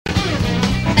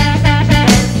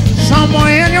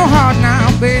your heart now,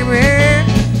 baby,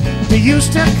 do you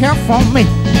still care for me?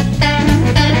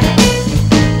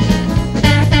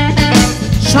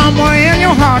 Somewhere in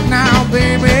your heart now,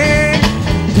 baby,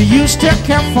 do you still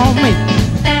care for me?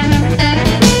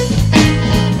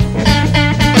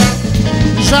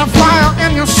 There's a fire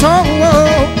in your soul,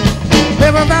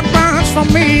 baby, that burns for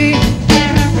me.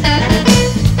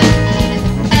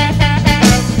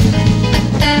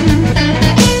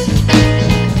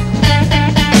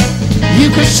 You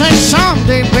could say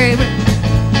someday, baby,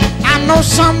 I know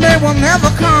someday will never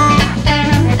come.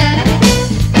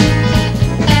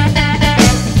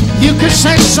 You could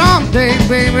say someday,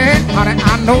 baby, honey,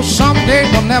 I know someday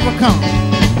will never come.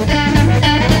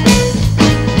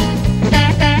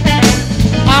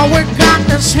 All we got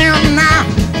is here now,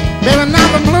 baby, now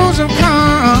the blues have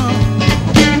come.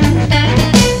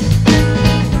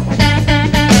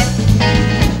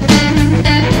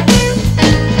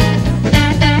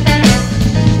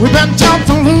 We've been taught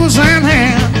to lose in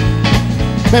hand,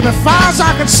 baby, far as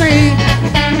I can see.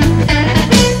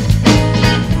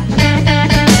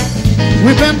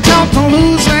 We've been taught to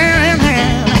lose in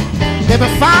hand, baby,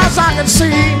 far as I can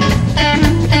see.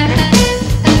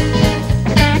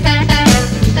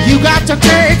 You got to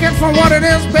take it for what it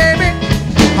is, baby,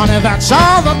 honey, that's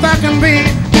all that there can be.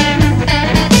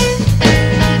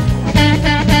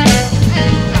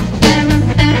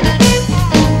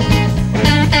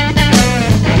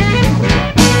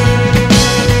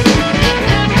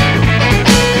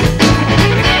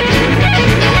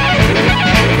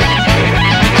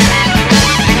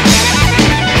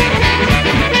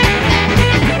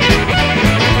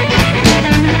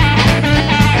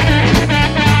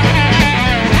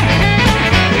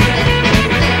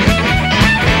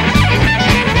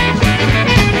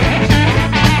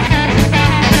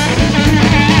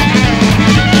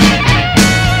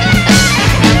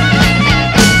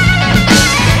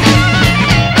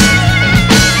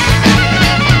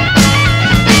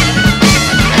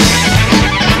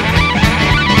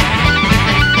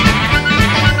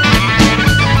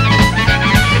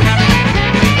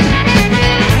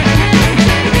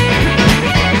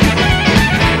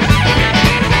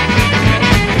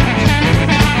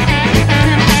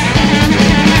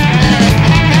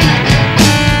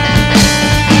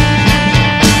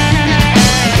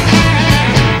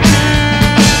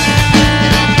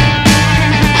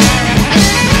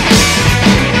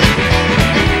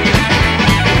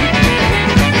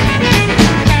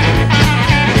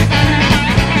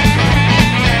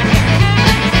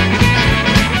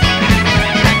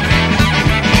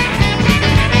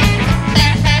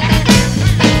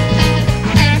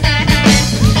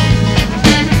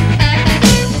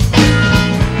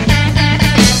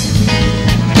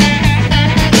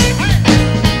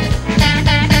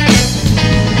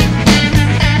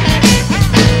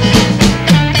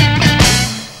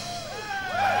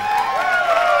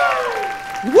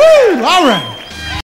 All right.